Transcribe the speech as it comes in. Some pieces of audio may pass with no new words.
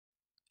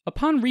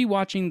Upon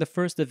rewatching the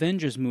first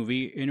Avengers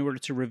movie in order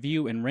to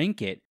review and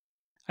rank it,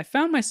 I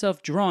found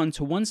myself drawn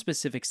to one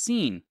specific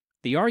scene,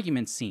 the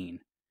argument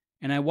scene,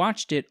 and I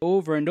watched it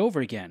over and over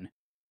again.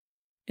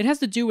 It has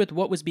to do with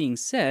what was being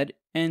said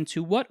and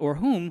to what or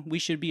whom we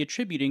should be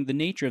attributing the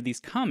nature of these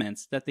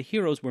comments that the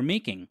heroes were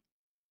making.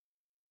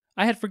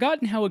 I had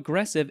forgotten how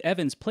aggressive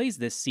Evans plays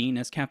this scene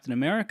as Captain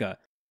America.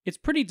 It's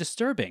pretty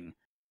disturbing.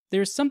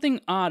 There's something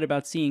odd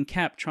about seeing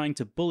Cap trying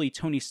to bully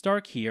Tony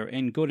Stark here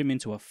and goad him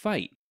into a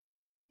fight.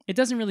 It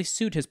doesn't really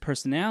suit his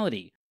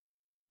personality.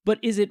 But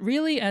is it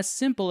really as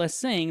simple as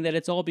saying that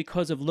it's all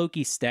because of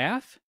Loki's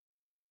staff?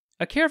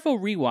 A careful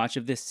rewatch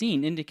of this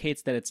scene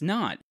indicates that it's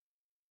not.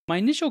 My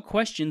initial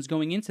questions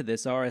going into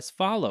this are as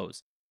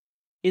follows.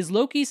 Is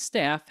Loki's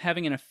staff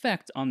having an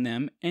effect on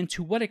them, and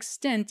to what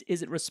extent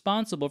is it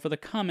responsible for the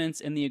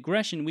comments and the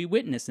aggression we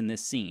witness in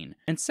this scene?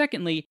 And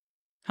secondly,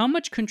 how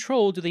much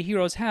control do the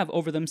heroes have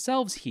over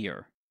themselves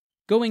here?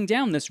 Going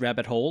down this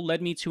rabbit hole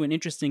led me to an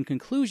interesting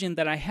conclusion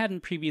that I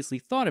hadn't previously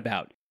thought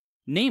about,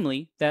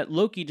 namely that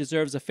Loki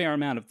deserves a fair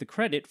amount of the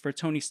credit for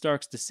Tony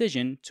Stark's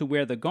decision to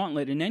wear the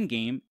gauntlet in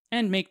Endgame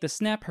and make the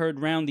snap herd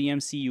round the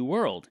MCU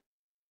world.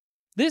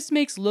 This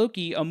makes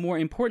Loki a more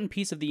important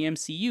piece of the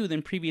MCU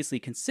than previously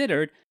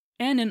considered,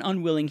 and an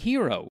unwilling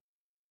hero.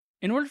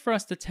 In order for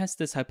us to test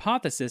this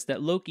hypothesis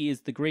that Loki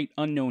is the great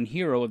unknown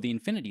hero of the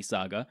Infinity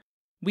Saga,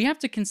 we have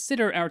to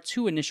consider our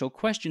two initial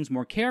questions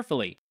more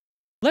carefully.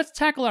 Let's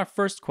tackle our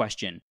first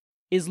question.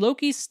 Is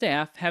Loki's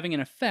staff having an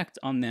effect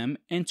on them,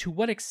 and to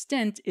what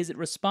extent is it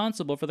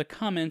responsible for the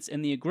comments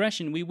and the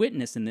aggression we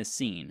witness in this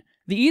scene?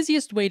 The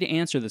easiest way to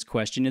answer this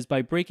question is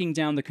by breaking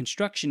down the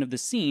construction of the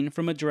scene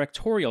from a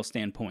directorial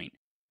standpoint.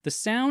 The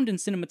sound and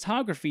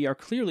cinematography are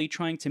clearly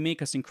trying to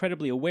make us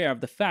incredibly aware of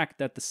the fact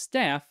that the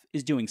staff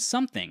is doing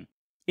something.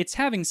 It's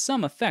having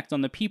some effect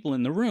on the people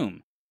in the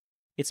room.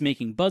 It's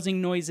making buzzing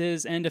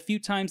noises, and a few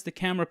times the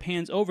camera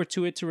pans over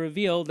to it to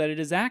reveal that it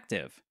is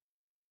active.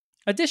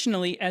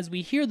 Additionally, as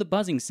we hear the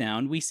buzzing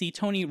sound, we see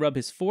Tony rub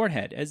his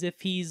forehead as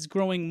if he's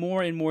growing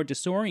more and more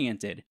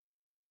disoriented.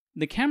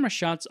 The camera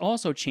shots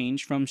also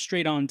change from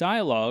straight-on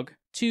dialogue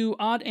to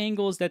odd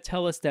angles that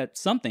tell us that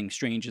something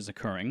strange is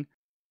occurring.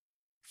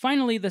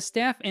 Finally, the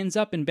staff ends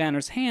up in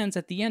Banner's hands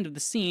at the end of the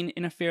scene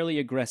in a fairly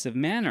aggressive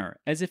manner,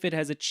 as if it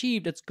has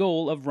achieved its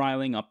goal of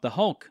riling up the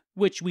Hulk,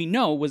 which we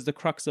know was the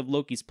crux of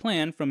Loki's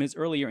plan from his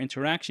earlier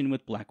interaction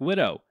with Black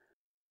Widow.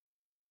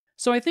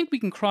 So I think we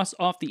can cross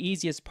off the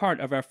easiest part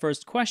of our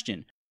first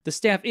question. The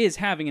staff is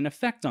having an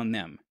effect on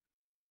them.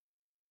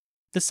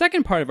 The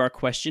second part of our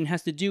question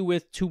has to do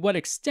with to what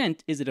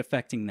extent is it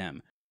affecting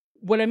them.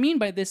 What I mean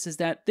by this is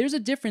that there's a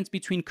difference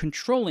between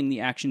controlling the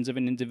actions of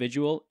an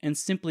individual and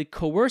simply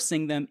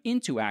coercing them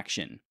into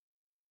action.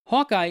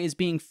 Hawkeye is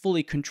being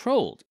fully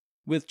controlled,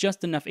 with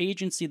just enough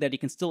agency that he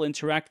can still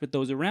interact with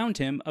those around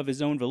him of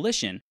his own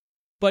volition,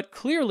 but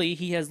clearly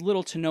he has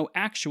little to no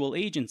actual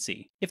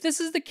agency. If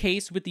this is the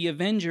case with the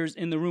Avengers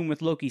in the room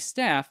with Loki's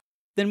staff,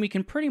 then we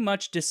can pretty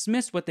much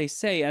dismiss what they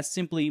say as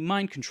simply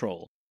mind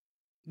control.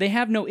 They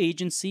have no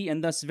agency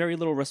and thus very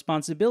little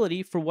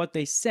responsibility for what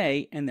they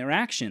say and their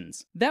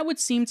actions. That would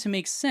seem to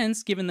make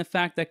sense given the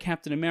fact that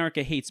Captain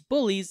America hates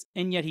bullies,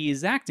 and yet he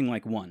is acting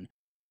like one.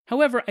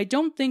 However, I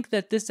don't think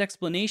that this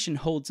explanation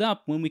holds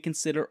up when we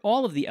consider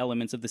all of the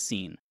elements of the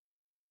scene.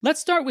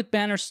 Let's start with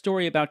Banner's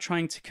story about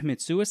trying to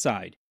commit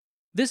suicide.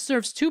 This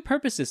serves two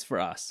purposes for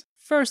us.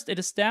 First, it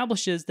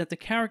establishes that the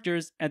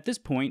characters, at this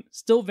point,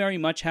 still very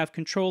much have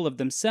control of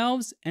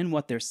themselves and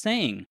what they're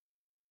saying.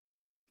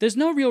 There's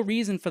no real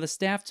reason for the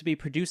staff to be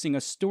producing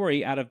a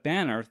story out of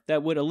Banner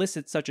that would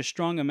elicit such a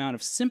strong amount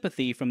of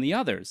sympathy from the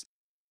others.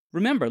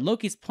 Remember,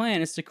 Loki's plan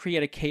is to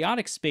create a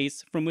chaotic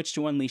space from which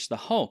to unleash the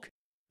Hulk,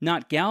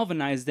 not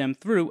galvanize them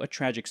through a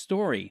tragic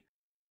story.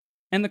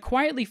 And the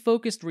quietly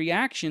focused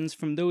reactions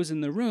from those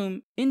in the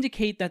room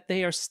indicate that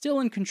they are still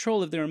in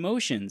control of their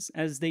emotions,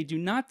 as they do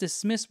not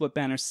dismiss what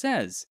Banner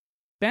says.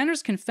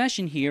 Banner's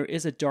confession here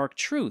is a dark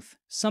truth,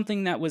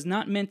 something that was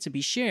not meant to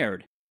be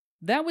shared.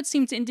 That would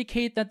seem to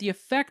indicate that the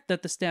effect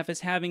that the staff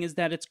is having is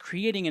that it's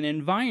creating an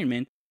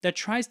environment that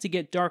tries to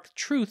get dark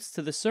truths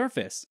to the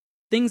surface,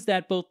 things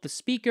that both the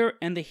speaker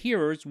and the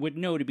hearers would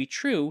know to be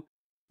true,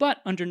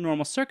 but under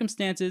normal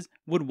circumstances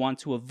would want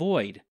to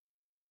avoid.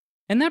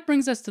 And that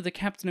brings us to the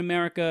Captain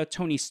America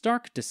Tony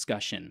Stark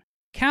discussion.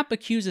 Cap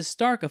accuses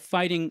Stark of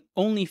fighting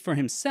only for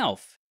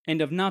himself,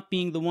 and of not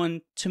being the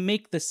one to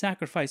make the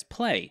sacrifice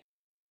play.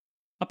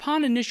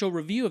 Upon initial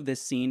review of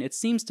this scene, it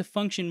seems to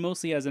function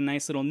mostly as a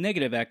nice little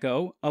negative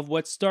echo of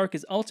what Stark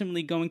is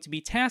ultimately going to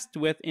be tasked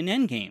with in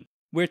Endgame,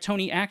 where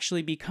Tony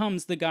actually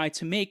becomes the guy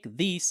to make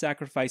the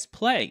sacrifice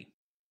play.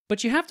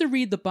 But you have to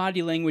read the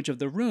body language of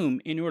the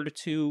room in order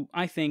to,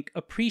 I think,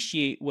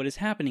 appreciate what is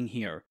happening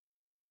here.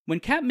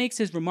 When Cap makes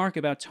his remark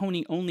about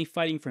Tony only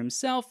fighting for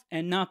himself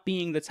and not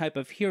being the type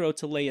of hero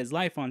to lay his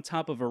life on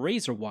top of a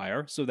razor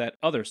wire so that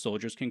other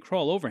soldiers can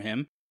crawl over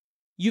him,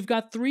 you've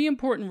got three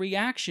important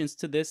reactions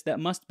to this that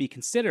must be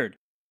considered.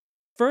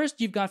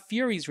 First, you've got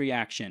Fury's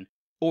reaction,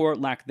 or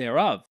lack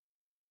thereof.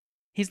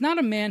 He's not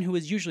a man who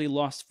is usually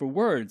lost for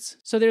words,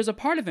 so there's a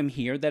part of him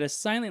here that is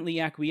silently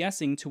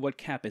acquiescing to what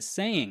Cap is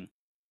saying.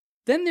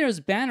 Then there's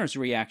Banner's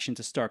reaction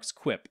to Stark's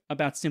quip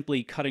about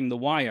simply cutting the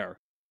wire.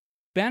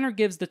 Banner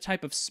gives the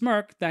type of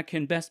smirk that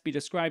can best be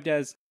described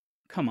as,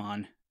 come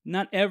on,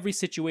 not every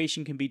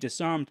situation can be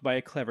disarmed by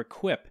a clever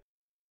quip.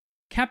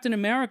 Captain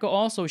America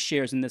also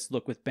shares in this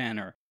look with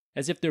Banner,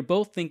 as if they're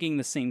both thinking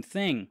the same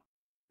thing.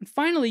 And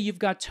finally, you've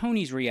got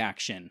Tony's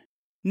reaction.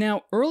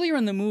 Now, earlier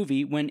in the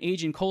movie, when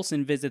Agent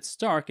Coulson visits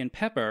Stark and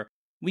Pepper,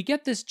 we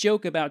get this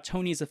joke about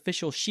Tony's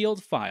official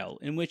S.H.I.E.L.D. file,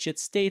 in which it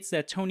states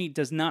that Tony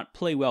does not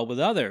play well with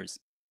others.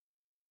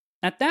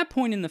 At that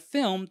point in the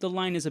film, the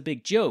line is a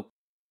big joke.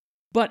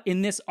 But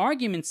in this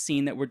argument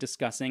scene that we're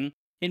discussing,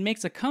 it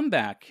makes a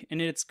comeback, and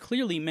it's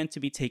clearly meant to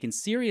be taken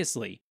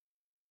seriously.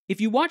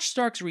 If you watch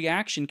Stark's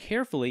reaction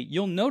carefully,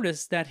 you'll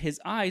notice that his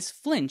eyes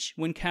flinch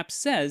when Cap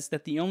says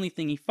that the only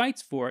thing he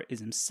fights for is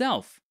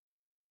himself.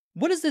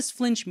 What does this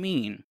flinch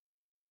mean?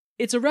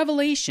 It's a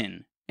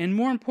revelation, and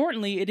more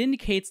importantly, it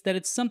indicates that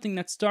it's something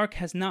that Stark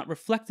has not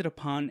reflected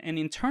upon and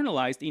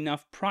internalized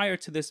enough prior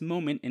to this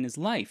moment in his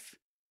life.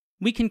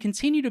 We can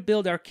continue to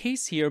build our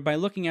case here by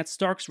looking at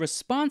Stark's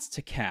response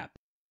to Cap.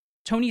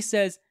 Tony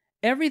says,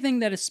 "Everything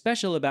that is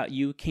special about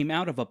you came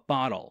out of a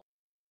bottle."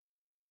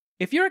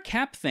 If you're a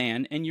Cap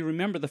fan and you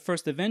remember the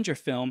first Avenger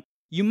film,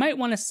 you might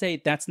want to say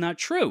that's not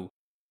true.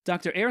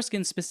 Dr.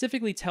 Erskine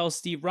specifically tells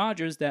Steve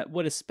Rogers that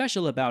what is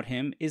special about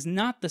him is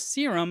not the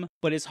serum,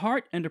 but his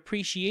heart and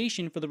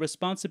appreciation for the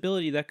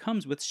responsibility that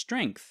comes with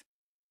strength.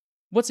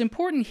 What's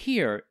important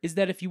here is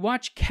that if you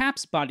watch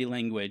Cap's body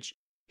language,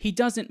 he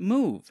doesn't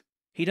move.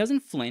 He doesn't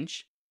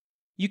flinch.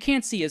 You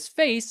can't see his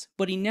face,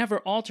 but he never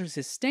alters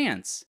his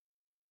stance.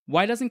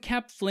 Why doesn't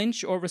Cap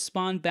flinch or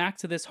respond back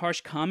to this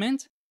harsh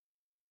comment?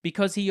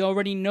 Because he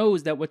already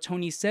knows that what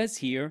Tony says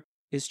here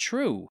is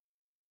true.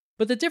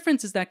 But the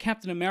difference is that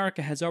Captain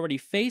America has already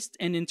faced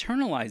and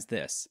internalized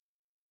this.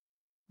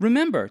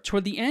 Remember,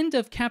 toward the end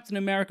of Captain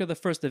America the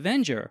First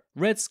Avenger,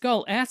 Red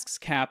Skull asks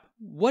Cap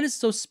what is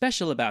so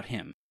special about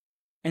him,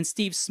 and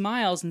Steve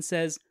smiles and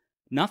says,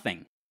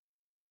 nothing.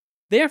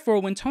 Therefore,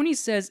 when Tony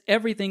says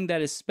everything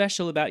that is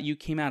special about you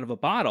came out of a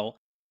bottle,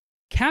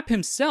 Cap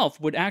himself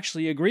would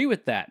actually agree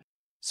with that.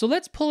 So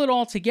let's pull it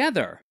all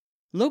together.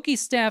 Loki's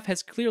staff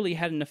has clearly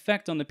had an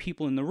effect on the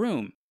people in the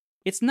room.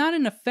 It's not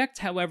an effect,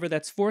 however,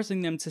 that's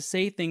forcing them to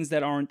say things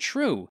that aren't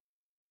true.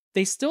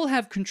 They still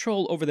have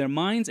control over their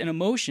minds and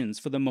emotions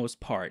for the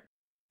most part.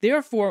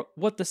 Therefore,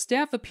 what the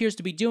staff appears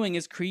to be doing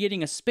is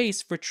creating a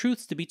space for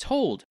truths to be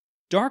told.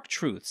 Dark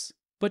truths,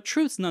 but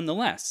truths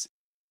nonetheless.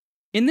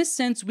 In this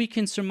sense, we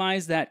can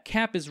surmise that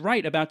Cap is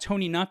right about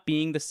Tony not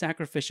being the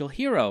sacrificial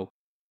hero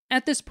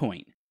at this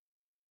point.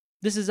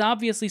 This is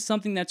obviously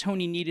something that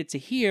Tony needed to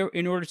hear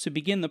in order to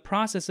begin the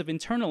process of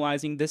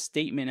internalizing this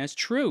statement as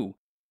true.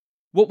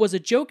 What was a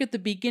joke at the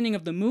beginning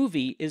of the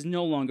movie is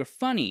no longer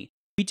funny.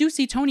 We do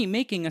see Tony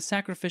making a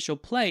sacrificial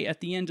play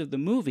at the end of the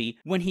movie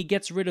when he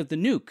gets rid of the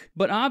nuke,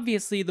 but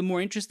obviously the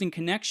more interesting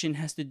connection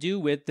has to do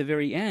with the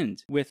very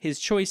end, with his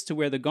choice to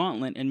wear the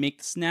gauntlet and make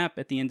the snap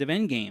at the end of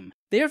Endgame.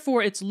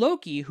 Therefore, it's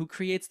Loki who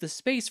creates the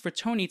space for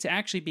Tony to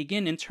actually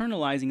begin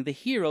internalizing the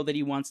hero that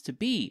he wants to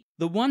be,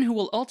 the one who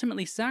will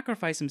ultimately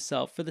sacrifice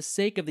himself for the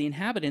sake of the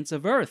inhabitants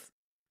of Earth,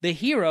 the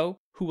hero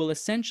who will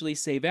essentially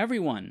save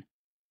everyone.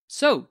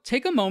 So,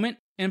 take a moment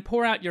and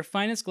pour out your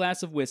finest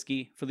glass of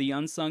whiskey for the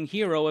unsung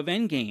hero of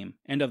Endgame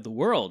and of the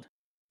world,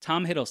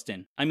 Tom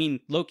Hiddleston.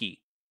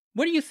 Loki.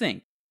 What do you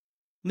think?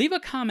 Leave a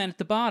comment at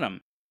the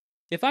bottom.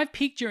 If I've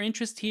piqued your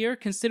interest here,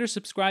 consider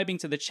subscribing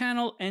to the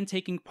channel and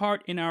taking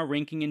part in our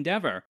ranking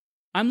endeavor.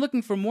 I'm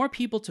looking for more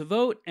people to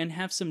vote and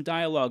have some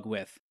dialogue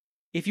with.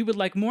 If you would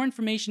like more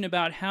information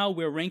about how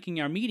we're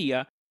ranking our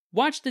media,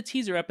 watch the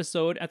teaser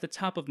episode at the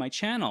top of my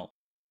channel.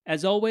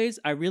 As always,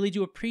 I really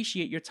do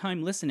appreciate your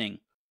time listening.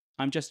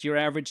 I'm just your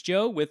average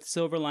Joe with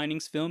Silver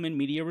Linings Film and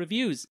Media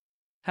Reviews.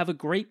 Have a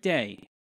great day.